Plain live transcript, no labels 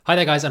Hi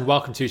there guys, and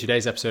welcome to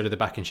today's episode of the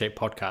Back in Shape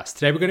podcast.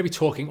 Today we're going to be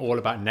talking all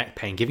about neck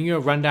pain, giving you a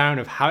rundown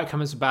of how it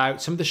comes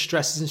about, some of the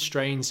stresses and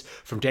strains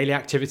from daily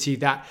activity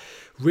that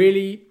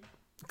really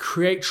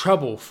create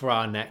trouble for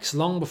our necks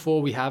long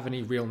before we have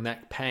any real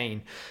neck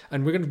pain.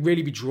 And we're going to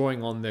really be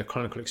drawing on the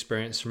clinical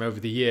experience from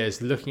over the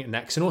years, looking at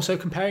necks and also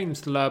comparing them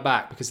to the lower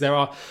back, because there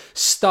are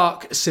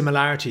stark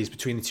similarities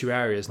between the two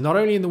areas, not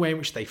only in the way in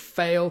which they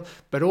fail,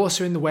 but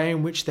also in the way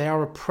in which they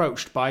are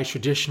approached by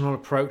traditional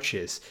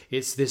approaches.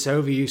 It's this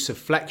overuse of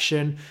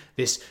flexion,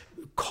 this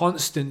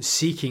constant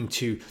seeking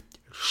to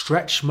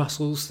stretch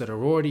muscles that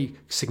are already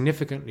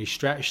significantly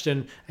stretched,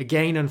 and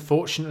again,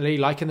 unfortunately,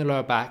 like in the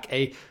lower back,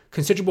 a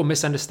considerable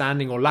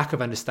misunderstanding or lack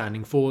of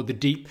understanding for the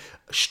deep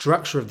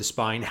structure of the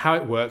spine, how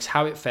it works,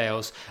 how it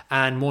fails,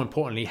 and more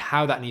importantly,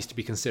 how that needs to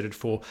be considered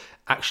for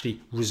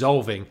actually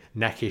resolving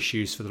neck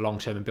issues for the long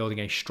term and building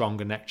a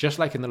stronger neck, just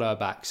like in the lower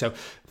back. So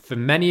for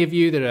many of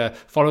you that are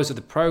followers of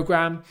the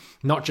program,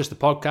 not just the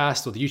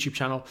podcast or the YouTube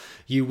channel,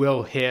 you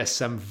will hear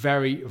some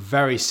very,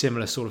 very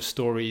similar sort of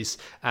stories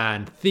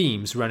and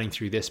themes running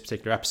through this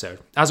particular episode.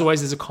 As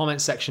always, there's a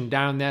comment section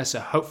down there. So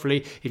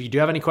hopefully, if you do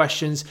have any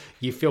questions,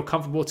 you feel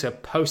comfortable to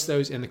post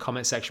those in the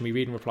comment section. We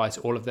read and reply to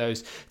all of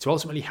those to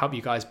ultimately help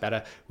you guys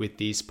better with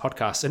these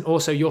podcasts. And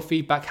also your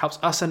feedback helps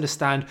us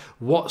understand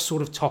what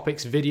sort of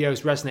topics,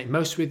 videos resonate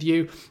most with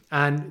you.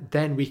 And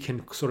then we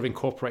can sort of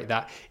incorporate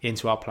that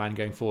into our plan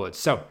going forward.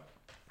 So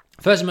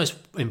first and most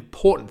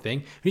important thing,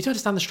 we need to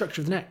understand the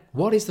structure of the neck.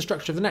 What is the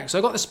structure of the neck? So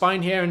I got the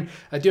spine here, and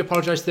I do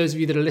apologize to those of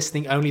you that are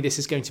listening only. This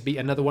is going to be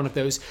another one of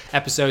those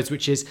episodes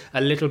which is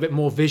a little bit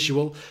more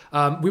visual.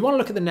 We want to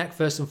look at the neck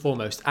first and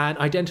foremost and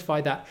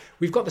identify that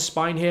we've got the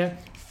spine here.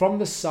 From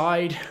the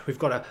side, we've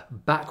got a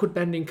backward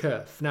bending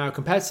curve. Now,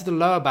 compared to the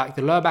lower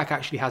back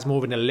actually has more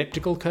of an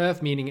elliptical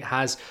curve, meaning it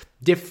has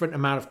different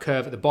amount of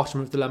curve at the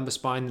bottom of the lumbar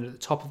spine than at the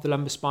top of the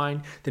lumbar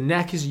spine. The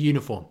neck is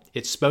uniform.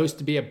 It's supposed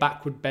to be a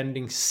backward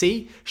bending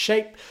C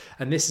shape,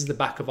 and this is the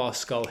back of our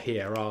skull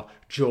here. Our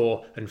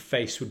jaw and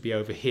face would be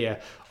over here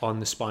on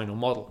the spinal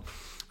model.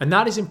 And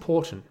that is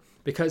important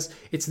because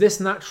it's this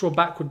natural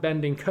backward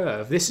bending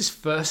curve. This is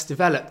first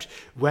developed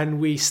when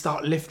we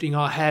start lifting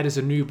our head as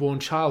a newborn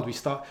child. We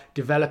start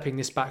developing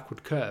this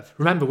backward curve.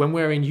 Remember, when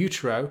we're in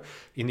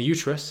the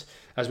uterus,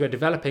 as we're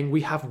developing, we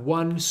have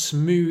one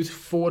smooth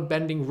forward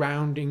bending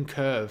rounding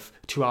curve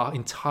to our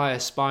entire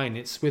spine.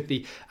 It's with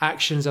the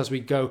actions as we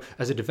go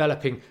as a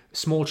developing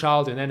small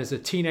child and then as a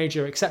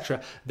teenager,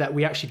 etc., that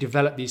we actually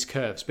develop these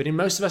curves. But in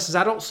most of us as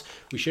adults,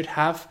 we should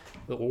have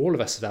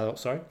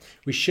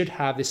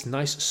this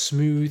nice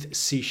smooth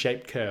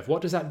C-shaped curve.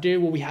 What does that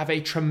do? Well, we have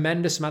a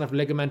tremendous amount of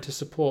ligamentous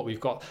support. We've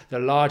got the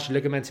large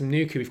ligamentum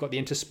nuchae, we've got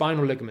the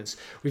interspinal ligaments,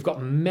 we've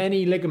got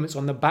many ligaments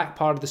on the back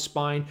part of the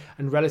spine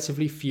and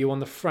relatively few on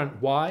the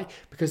front. Why?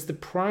 Because the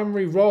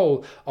primary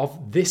role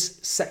of this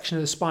section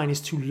of the spine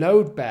is to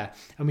load bear,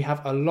 and we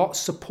have a lot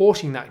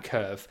supporting that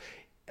curve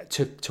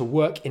to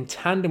work in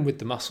tandem with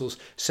the muscles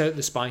so that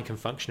the spine can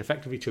function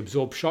effectively, to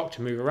absorb shock,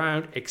 to move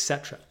around,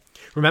 etc.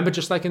 Remember,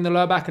 just like in the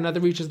lower back and other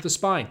regions of the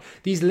spine,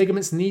 these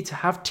ligaments need to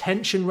have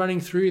tension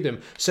running through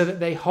them so that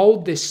they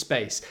hold this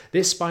space.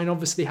 This spine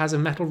obviously has a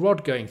metal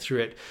rod going through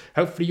it.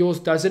 Hopefully yours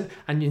doesn't,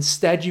 and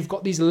instead you've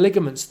got these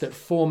ligaments that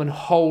form and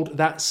hold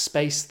that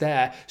space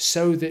there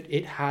so that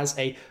it has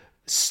a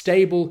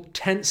stable,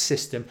 tense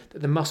system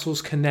that the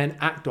muscles can then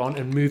act on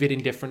and move it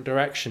in different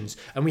directions.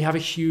 And we have a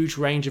huge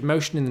range of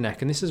motion in the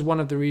neck, and this is one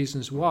of the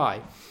reasons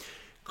why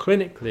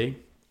clinically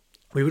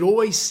we would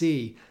always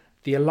see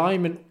the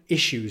alignment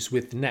issues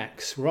with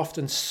necks were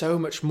often so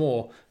much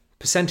more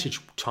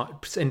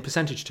in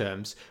percentage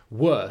terms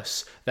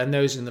worse than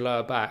those in the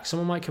lower back.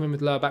 Someone might come in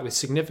with lower back with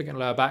significant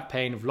lower back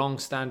pain of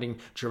long-standing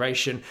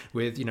duration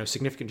with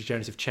significant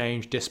degenerative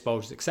change, disc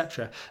bulges,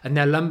 etc. And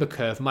their lumbar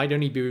curve might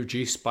only be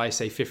reduced by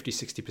say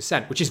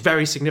 50-60%, which is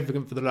very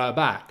significant for the lower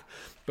back.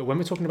 But when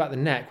we're talking about the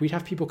neck, we'd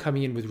have people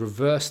coming in with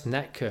reversed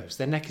neck curves.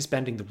 Their neck is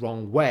bending the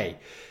wrong way.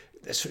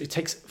 It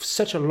takes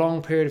such a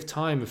long period of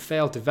time of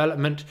failed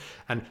development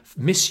and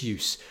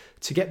misuse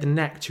to get the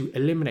neck to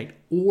eliminate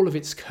all of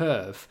its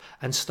curve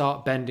and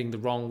start bending the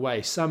wrong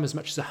way, some as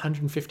much as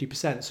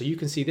 150%. So you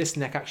can see this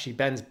neck actually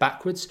bends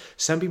backwards.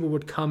 Some people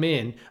would come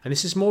in, and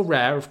this is more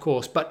rare, of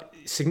course, but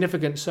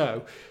significant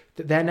so,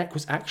 that their neck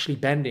was actually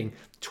bending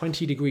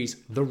 20 degrees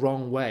the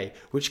wrong way,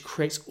 which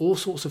creates all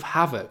sorts of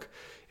havoc.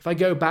 If I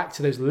go back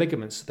to those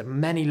ligaments, there are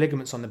many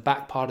ligaments on the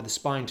back part of the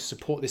spine to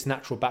support this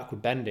natural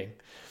backward bending.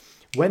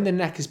 When the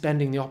neck is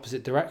bending the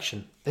opposite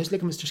direction, those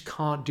ligaments just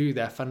can't do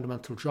their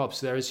fundamental job.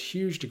 So there is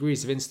huge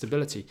degrees of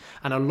instability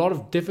and a lot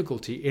of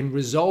difficulty in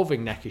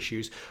resolving neck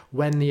issues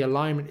when the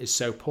alignment is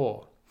so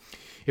poor.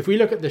 If we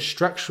look at the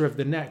structure of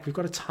the neck, we've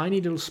got a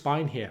tiny little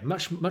spine here,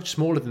 much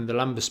smaller than the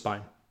lumbar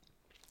spine.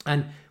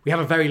 And we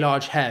have a very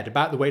large head,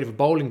 about the weight of a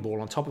bowling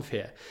ball on top of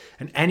here.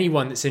 And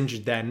anyone that's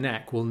injured their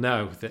neck will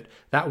know that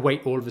that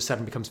weight all of a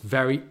sudden becomes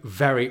very,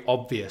 very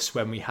obvious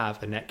when we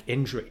have a neck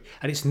injury.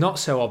 And it's not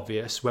so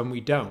obvious when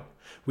we don't.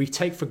 We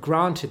take for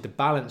granted the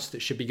balance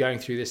that should be going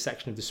through this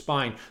section of the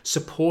spine,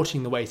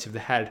 supporting the weight of the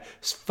head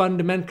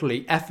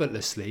fundamentally,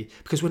 effortlessly,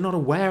 because we're not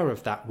aware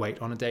of that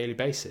weight on a daily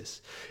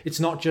basis. It's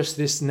not just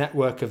this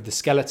network of the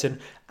skeleton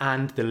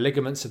and the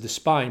ligaments of the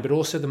spine, but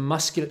also the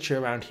musculature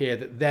around here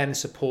that then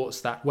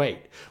supports that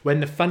weight. When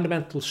the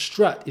fundamental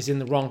strut is in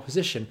the wrong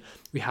position,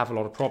 we have a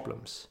lot of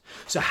problems.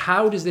 So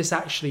how does this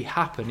actually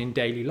happen in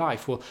daily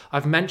life? Well,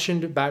 I've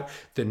mentioned about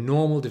the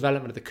normal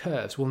development of the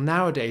curves. Well,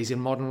 nowadays in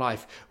modern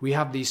life, we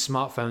have these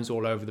smartphones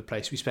all over the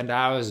place. We spend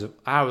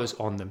hours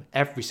on them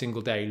every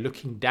single day,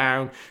 looking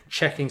down,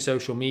 checking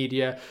social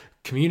media,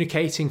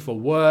 communicating for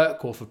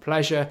work or for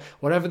pleasure,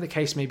 whatever the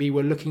case may be,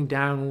 we're looking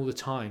down all the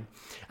time.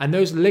 And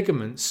those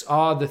ligaments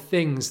are the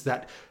things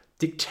that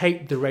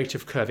dictate the rate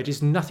of curve. It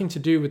is nothing to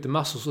do with the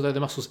muscles, although the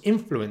muscles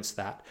influence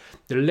that.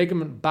 The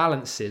ligament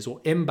balances or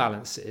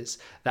imbalances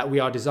that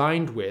we are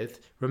designed with.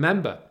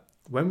 Remember,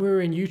 when we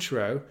were in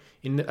utero,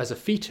 as a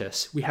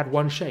fetus, we had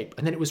one shape,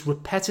 and then it was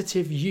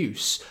repetitive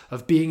use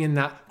of being in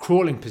that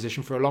crawling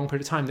position for a long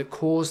period of time that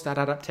caused that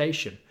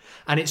adaptation.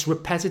 And it's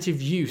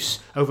repetitive use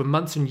over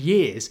months and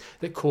years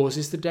that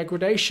causes the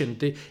degradation,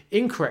 the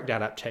incorrect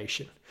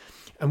adaptation.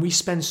 And we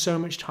spend so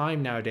much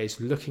time nowadays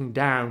looking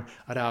down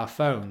at our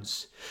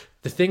phones.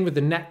 The thing with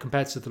the neck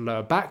compared to the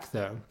lower back,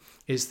 though,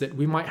 is that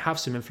we might have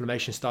some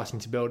inflammation starting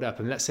to build up.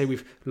 And let's say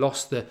we've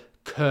lost the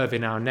curve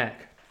in our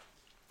neck.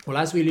 Well,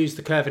 as we lose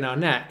the curve in our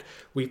neck,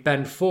 we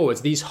bend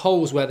forwards. These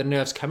holes where the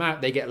nerves come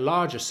out, they get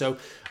larger. So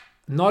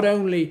not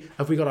only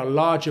have we got a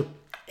larger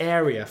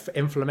area for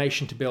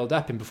inflammation to build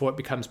up in before it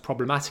becomes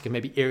problematic and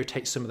maybe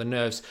irritates some of the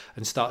nerves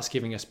and starts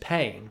giving us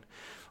pain,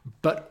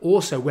 but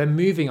also we're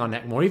moving our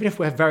neck more. Even if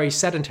we're very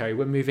sedentary,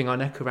 we're moving our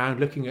neck around,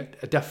 looking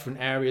at different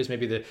areas,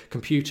 maybe the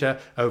computer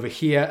over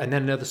here and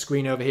then another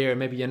screen over here and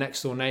maybe your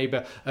next door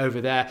neighbor over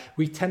there.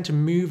 We tend to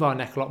move our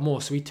neck a lot more,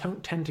 so we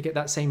don't tend to get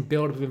that same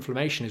buildup of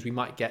inflammation as we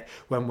might get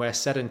when we're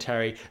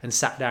sedentary and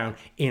sat down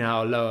in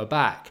our lower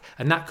back.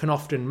 And that can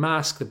often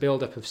mask the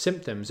buildup of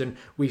symptoms. And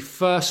we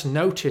first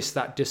notice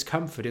that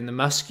discomfort in the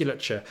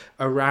musculature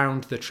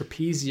around the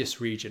trapezius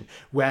region,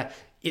 where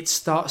it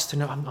starts to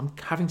know I'm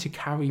having to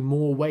carry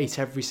more weight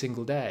every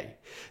single day.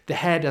 The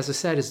head, as I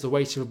said, is the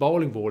weight of a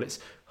bowling ball. It's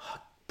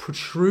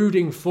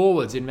protruding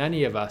forwards in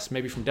many of us,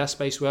 maybe from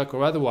desk-based work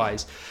or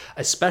otherwise,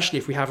 especially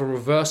if we have a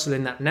reversal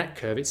in that neck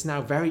curve. It's now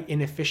very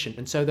inefficient.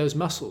 And so those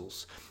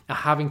muscles are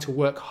having to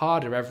work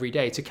harder every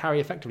day to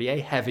carry effectively a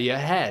heavier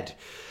head.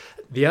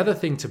 The other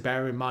thing to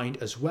bear in mind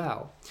as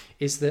well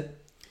is that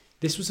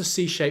this was a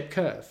C-shaped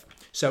curve.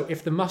 So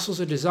if the muscles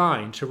are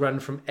designed to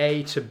run from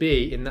A to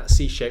B in that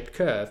C-shaped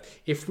curve,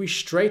 if we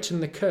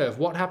straighten the curve,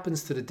 what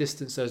happens to the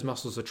distance those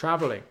muscles are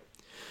traveling?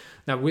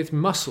 Now with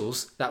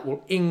muscles, that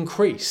will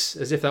increase,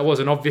 as if that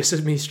wasn't obvious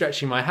as me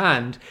stretching my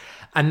hand,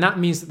 and that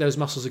means that those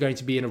muscles are going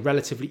to be in a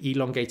relatively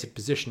elongated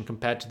position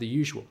compared to the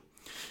usual.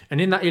 And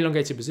in that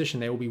elongated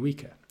position, they will be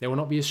weaker. They will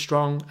not be as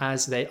strong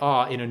as they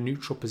are in a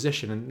neutral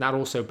position, and that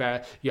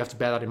also you have to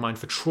bear that in mind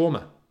for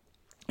trauma.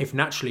 If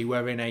naturally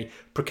we're in a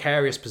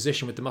precarious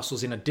position with the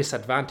muscles in a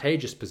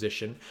disadvantageous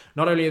position,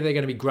 not only are they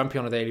going to be grumpy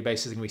on a daily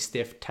basis and going to be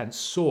stiff, tense,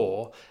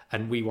 sore,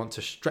 and we want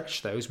to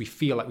stretch those, we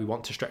feel like we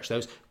want to stretch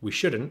those, we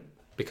shouldn't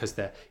because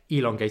they're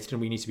elongated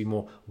and we need to be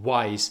more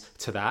wise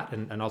to that,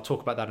 and I'll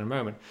talk about that in a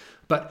moment.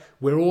 But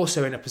we're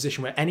also in a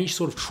position where any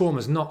sort of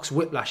traumas, knocks,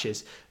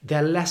 whiplashes,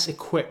 they're less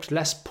equipped,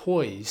 less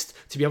poised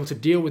to be able to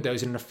deal with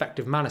those in an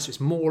effective manner, so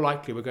it's more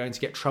likely we're going to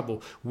get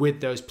trouble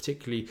with those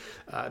particularly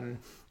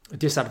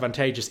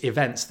disadvantageous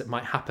events that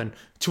might happen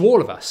to all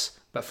of us.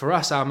 But for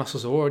us, our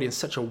muscles are already in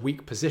such a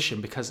weak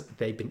position because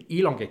they've been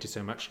elongated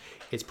so much,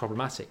 it's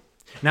problematic.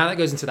 Now that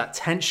goes into that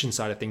tension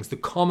side of things, the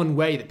common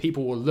way that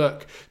people will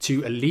look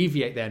to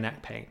alleviate their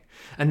neck pain.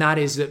 And that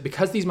is that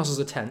because these muscles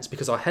are tense,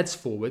 because our head's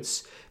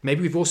forwards,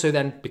 maybe we've also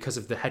then, because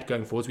of the head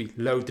going forwards, we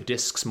load the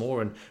discs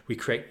more and we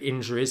create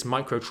injuries,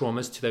 micro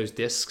traumas to those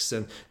discs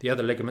and the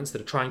other ligaments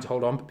that are trying to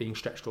hold on but being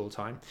stretched all the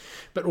time.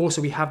 But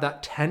also we have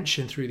that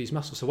tension through these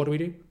muscles. So what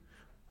do?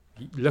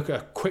 A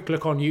quick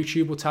look on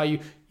YouTube will tell you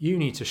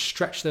need to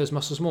stretch those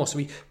muscles more. So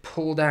we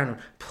pull down,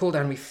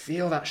 we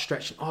feel that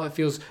stretch. Oh, it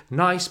feels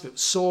nice but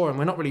sore and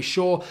we're not really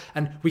sure.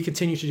 And we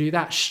continue to do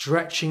that,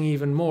 stretching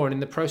even more. And in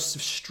the process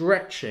of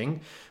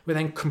stretching, we're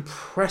then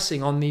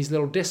compressing on these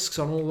little discs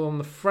on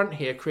the front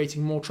here,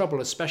 creating more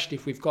trouble, especially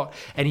if we've got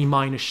any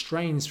minor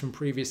strains from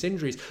previous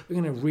injuries.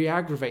 We're going to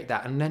re-aggravate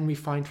that. And then we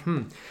find,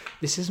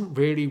 this isn't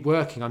really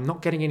working. I'm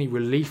not getting any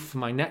relief for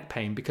my neck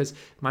pain because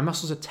my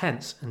muscles are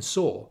tense and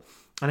sore.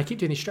 And I keep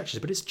doing these stretches,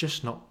 but it's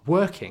just not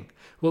working.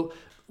 Well,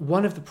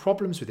 one of the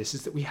problems with this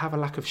is that we have a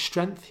lack of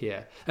strength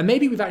here. And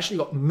maybe we've actually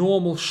got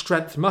normal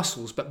strength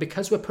muscles, but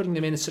because we're putting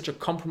them in such a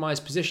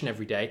compromised position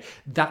every day,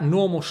 that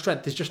normal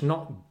strength is just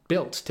not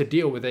built to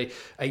deal with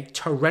a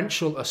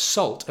torrential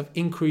assault of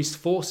increased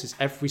forces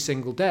every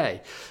single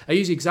day. I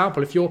use the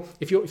example, if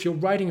you're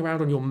riding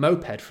around on your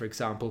moped, for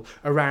example,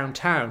 around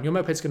town, your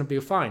moped's going to be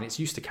fine. It's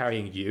used to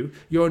carrying you.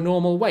 You're a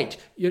normal weight.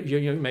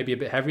 You're maybe a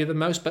bit heavier than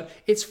most, but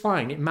it's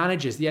fine. It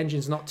manages. The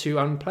engine's not too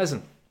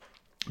unpleasant.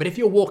 But if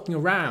you're walking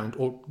around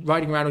or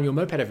riding around on your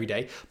moped every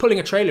day, pulling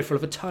a trailer full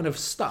of a ton of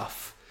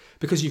stuff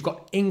because you've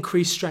got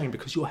increased strain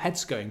because your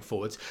head's going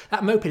forwards,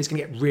 that moped is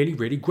going to get really,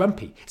 really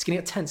grumpy. It's going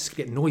to get tense, it's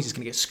going to get noisy, it's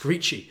going to get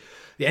screechy.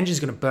 The engine's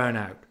going to burn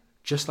out,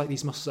 just like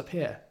these muscles up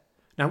here.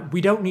 Now,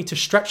 we don't need to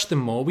stretch them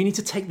more. We need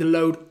to take the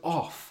load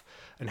off.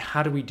 And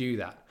how do we do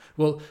that?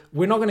 Well,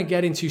 we're not going to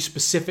get into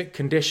specific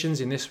conditions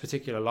in this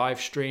particular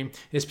live stream,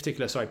 this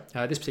particular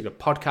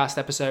podcast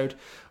episode,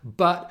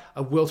 but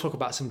I will talk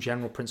about some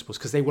general principles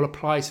because they will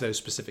apply to those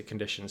specific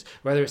conditions.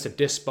 Whether it's a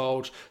disc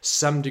bulge,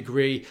 some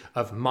degree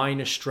of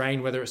minor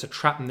strain, whether it's a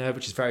trapped nerve,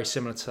 which is very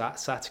similar to that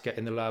sciatica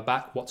in the lower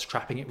back, what's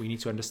trapping it, we need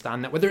to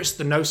understand that. Whether it's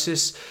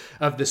stenosis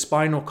of the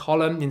spinal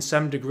column in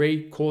some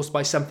degree caused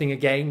by something,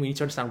 again, we need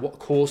to understand what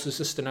causes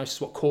the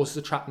stenosis, what causes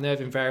the trapped nerve.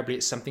 Invariably,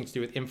 it's something to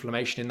do with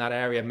inflammation in that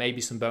area,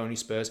 maybe some bony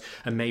spurs,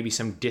 and maybe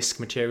some disc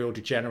material,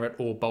 degenerate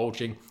or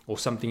bulging or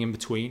something in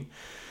between.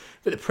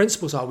 But the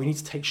principles are we need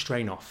to take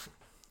strain off.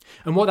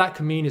 And what that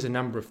can mean is a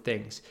number of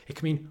things. It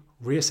can mean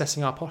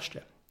reassessing our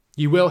posture.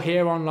 You will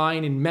hear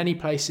online in many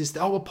places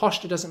that,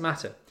 posture doesn't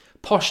matter.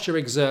 Posture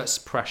exerts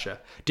pressure.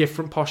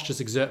 Different postures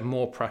exert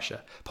more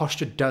pressure.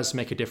 Posture does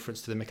make a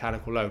difference to the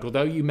mechanical load.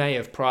 Although you may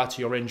have, prior to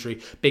your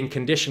injury, been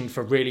conditioned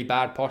for really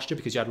bad posture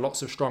because you had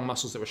lots of strong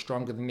muscles that were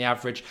stronger than the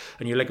average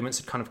and your ligaments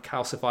had kind of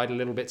calcified a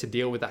little bit to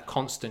deal with that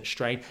constant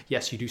strain.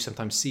 Yes, you do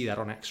sometimes see that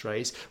on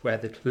x-rays where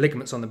the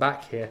ligaments on the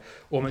back here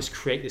almost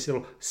create this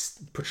little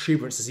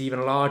protuberance that's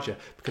even larger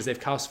because they've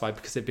calcified,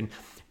 because they've been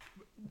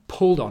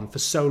pulled on for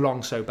so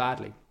long, so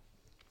badly.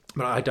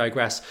 But I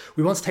digress.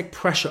 We want to take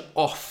pressure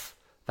off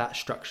that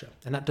structure.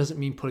 And that doesn't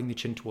mean pulling the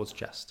chin towards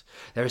chest.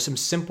 There are some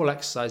simple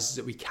exercises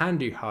that we can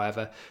do,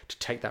 however, to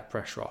take that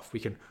pressure off. We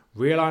can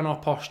realign our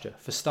posture.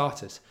 For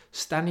starters,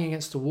 standing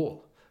against a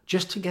wall,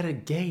 just to get a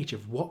gauge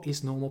of what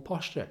is normal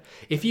posture.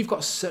 If you've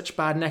got such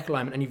bad neck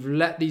alignment and you've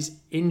let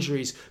these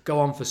injuries go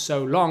on for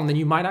so long, then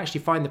you might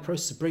actually find the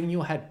process of bringing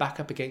your head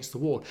back up against the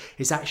wall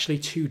is actually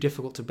too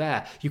difficult to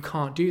bear. You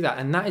can't do that.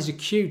 And that is a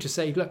cue to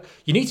say, look,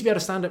 you need to be able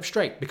to stand up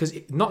straight, because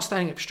not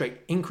standing up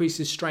straight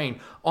increases strain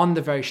on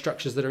the very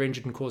structures that are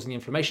injured and causing the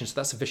inflammation. So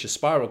that's a vicious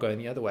spiral going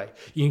the other way.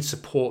 You need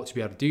support to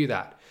be able to do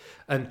that.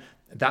 And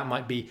that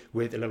might be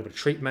with a little bit of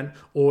treatment,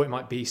 or it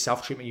might be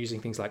self-treatment using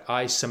things like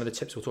ice. Some of the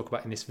tips we'll talk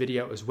about in this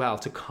video as well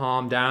to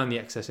calm down the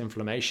excess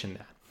inflammation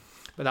there.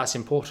 But that's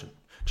important.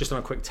 Just on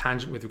a quick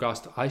tangent with regards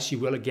to ice, you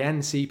will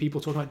again see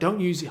people talking about don't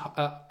use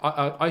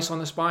ice on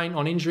the spine,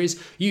 on injuries,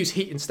 use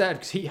heat instead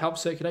because heat helps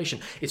circulation.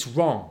 It's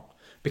wrong,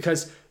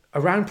 because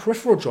around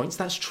peripheral joints,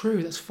 that's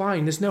true, that's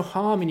fine. There's no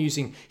harm in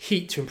using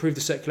heat to improve the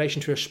circulation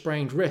to a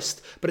sprained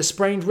wrist, but a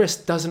sprained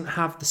wrist doesn't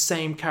have the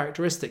same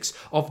characteristics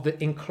of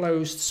the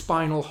enclosed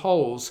spinal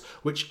holes,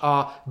 which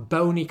are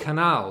bony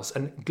canals,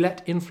 and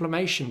let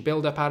inflammation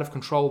build up out of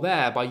control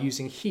there by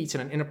using heat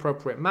in an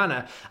inappropriate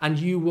manner, and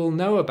you will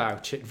know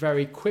about it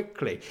very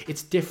quickly.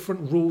 It's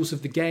different rules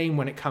of the game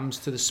when it comes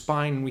to the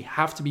spine, and we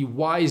have to be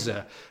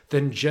wiser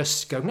than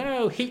just go,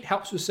 no, heat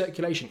helps with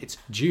circulation. It's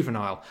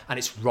juvenile and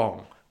it's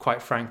wrong, quite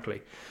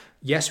frankly.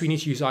 Yes, we need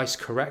to use ice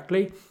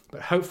correctly,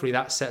 but hopefully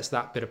that sets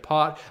that bit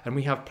apart. And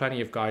we have plenty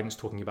of guidance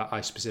talking about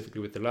ice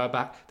specifically with the lower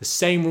back. The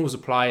same rules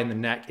apply in the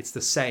neck. It's the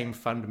same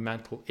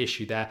fundamental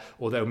issue there,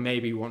 although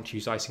maybe we want to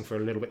use icing for a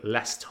little bit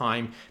less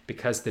time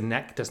because the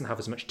neck doesn't have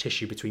as much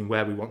tissue between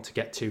where we want to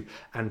get to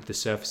and the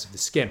surface of the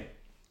skin.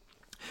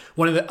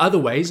 One of the other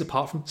ways,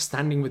 apart from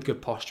standing with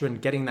good posture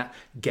and getting that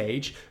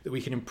gauge that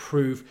we can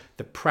improve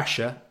the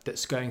pressure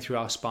that's going through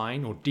our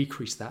spine or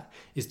decrease that,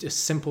 is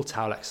just simple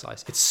towel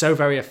exercise. It's so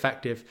very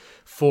effective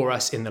for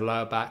us in the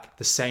lower back.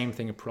 The same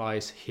thing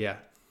applies here.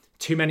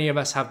 Too many of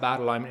us have bad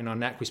alignment in our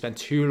neck. We spend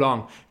too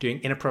long doing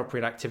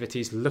inappropriate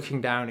activities, looking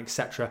down,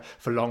 etc.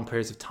 for long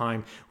periods of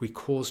time. We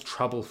cause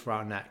trouble for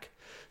our neck.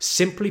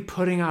 Simply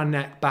putting our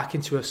neck back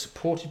into a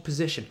supported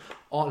position,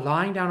 or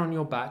lying down on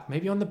your back,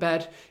 maybe on the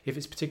bed if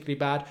it's particularly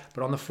bad,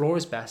 but on the floor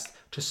is best,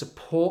 to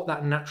support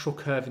that natural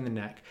curve in the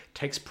neck. It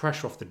takes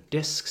pressure off the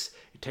discs,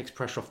 it takes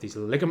pressure off these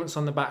ligaments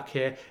on the back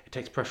here, it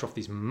takes pressure off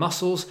these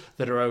muscles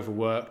that are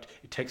overworked,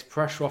 it takes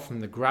pressure off from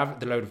the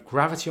load of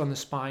gravity on the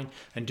spine,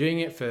 and doing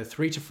it for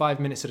 3 to 5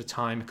 minutes at a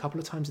time, a couple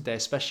of times a day,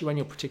 especially when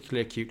you're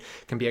particularly acute,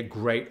 can be a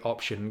great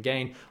option.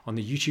 Again, on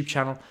the YouTube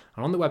channel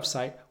and on the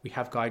website, we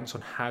have guidance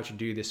on how to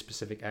do this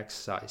specific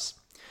exercise.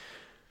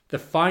 The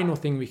final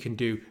thing we can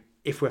do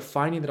if we're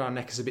finding that our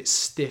neck is a bit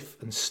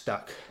stiff and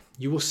stuck,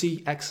 you will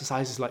see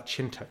exercises like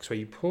chin tucks where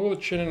you pull the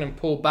chin in and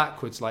pull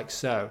backwards like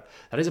so.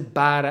 That is a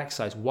bad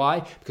exercise.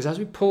 Why? Because as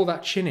we pull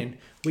that chin in,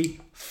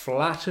 we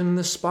flatten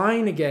the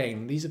spine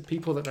again. These are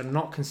people that are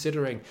not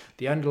considering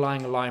the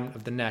underlying alignment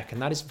of the neck,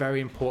 and that is very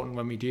important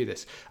when we do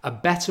this. A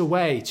better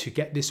way to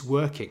get this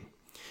working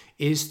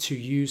is to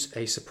use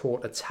a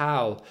support, a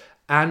towel,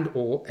 and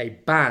or a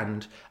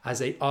band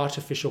as an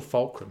artificial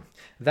fulcrum.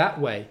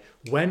 That way,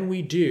 when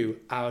we do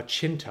our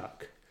chin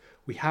tuck,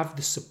 we have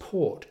the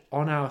support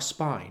on our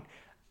spine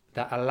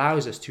that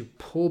allows us to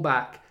pull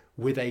back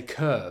with a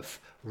curve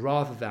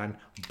rather than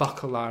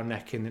buckle our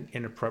neck in an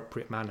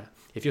inappropriate manner.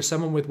 If you're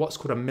someone with what's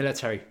called a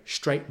military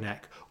straight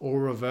neck or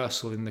a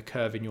reversal in the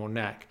curve in your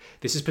neck,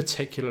 this is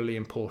particularly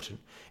important.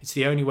 It's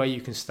the only way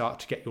you can start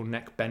to get your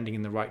neck bending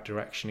in the right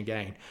direction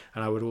again.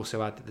 And I would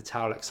also add that the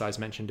towel exercise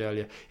mentioned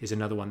earlier is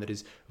another one that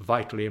is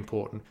vitally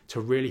important to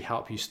really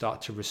help you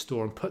start to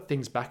restore and put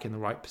things back in the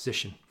right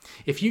position.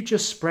 If you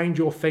just sprained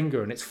your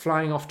finger and it's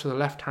flying off to the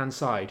left-hand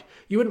side,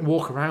 you wouldn't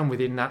walk around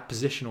within that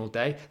position all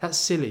day. That's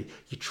silly.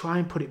 You try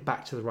and put it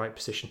back to the right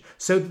position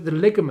so that the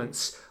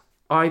ligaments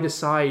either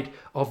side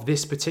of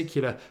this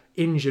particular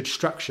injured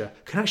structure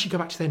can actually go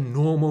back to their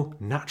normal,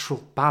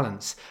 natural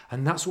balance.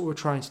 And that's what we're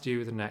trying to do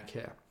with the neck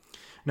here.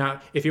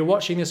 Now, if you're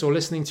watching this or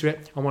listening to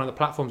it on one of the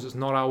platforms that's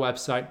not our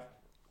website,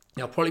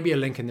 there'll probably be a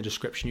link in the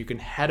description. You can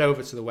head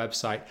over to the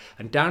website,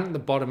 and down at the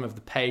bottom of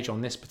the page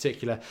on this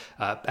particular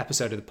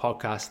episode of the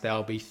podcast,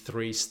 there'll be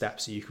 3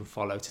 steps that you can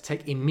follow to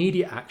take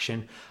immediate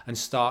action and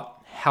start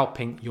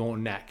helping your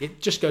neck.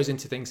 It just goes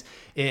into things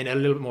in a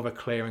little bit more of a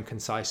clear and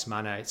concise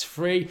manner. It's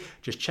free.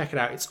 Just check it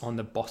out. It's on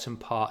the bottom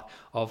part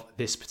of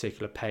this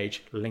particular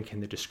page, link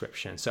in the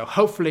description. So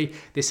hopefully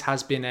this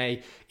has been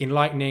a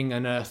enlightening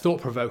and a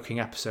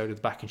thought-provoking episode of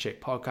the Back in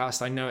Shape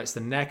podcast. I know it's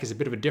the neck is a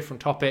bit of a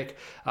different topic,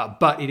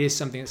 but it is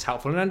something that's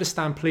helpful. And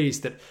understand,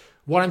 please, that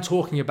what I'm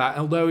talking about,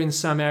 although in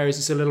some areas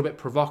it's a little bit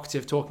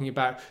provocative, talking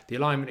about the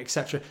alignment,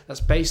 etc., that's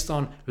based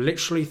on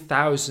literally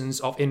thousands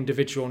of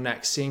individual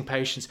necks, seeing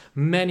patients,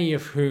 many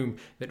of whom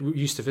that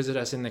used to visit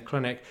us in the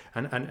clinic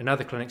and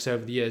other clinics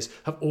over the years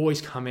have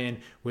always come in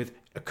with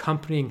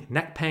accompanying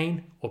neck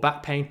pain or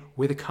back pain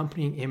with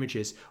accompanying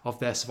images of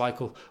their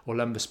cervical or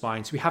lumbar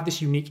spine. So we have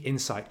this unique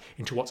insight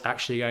into what's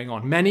actually going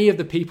on. Many of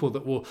the people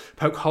that will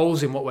poke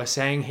holes in what we're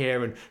saying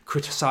here and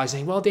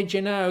criticizing, well, did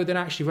you know that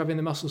actually rubbing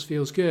the muscles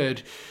feels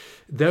good?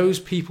 Those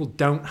people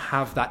don't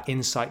have that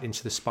insight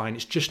into the spine.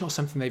 It's just not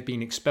something they've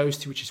been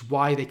exposed to, which is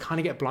why they kind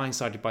of get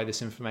blindsided by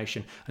this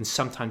information and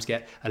sometimes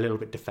get a little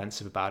bit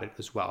defensive about it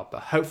as well.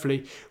 But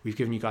hopefully we've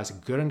given you guys a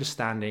good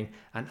understanding.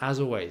 And as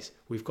always,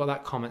 we've got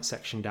that comment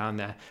section down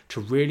there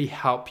to really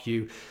help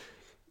you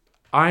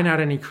iron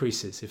out any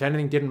creases. If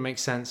anything didn't make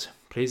sense,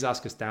 please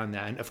ask us down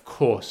there. And of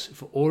course,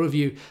 for all of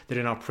you that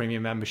are in our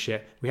premium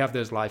membership, we have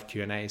those live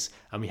Q&As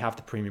and we have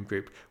the premium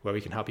group where we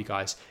can help you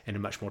guys in a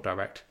much more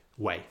direct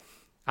way.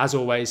 As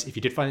always, if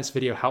you did find this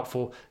video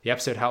helpful, the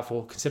episode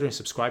helpful, consider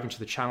subscribing to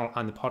the channel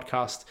and the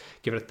podcast.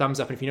 Give it a thumbs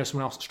up. And if you know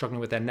someone else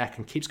struggling with their neck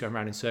and keeps going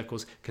around in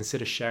circles,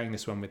 consider sharing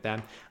this one with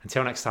them.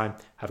 Until next time,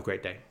 have a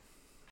great day.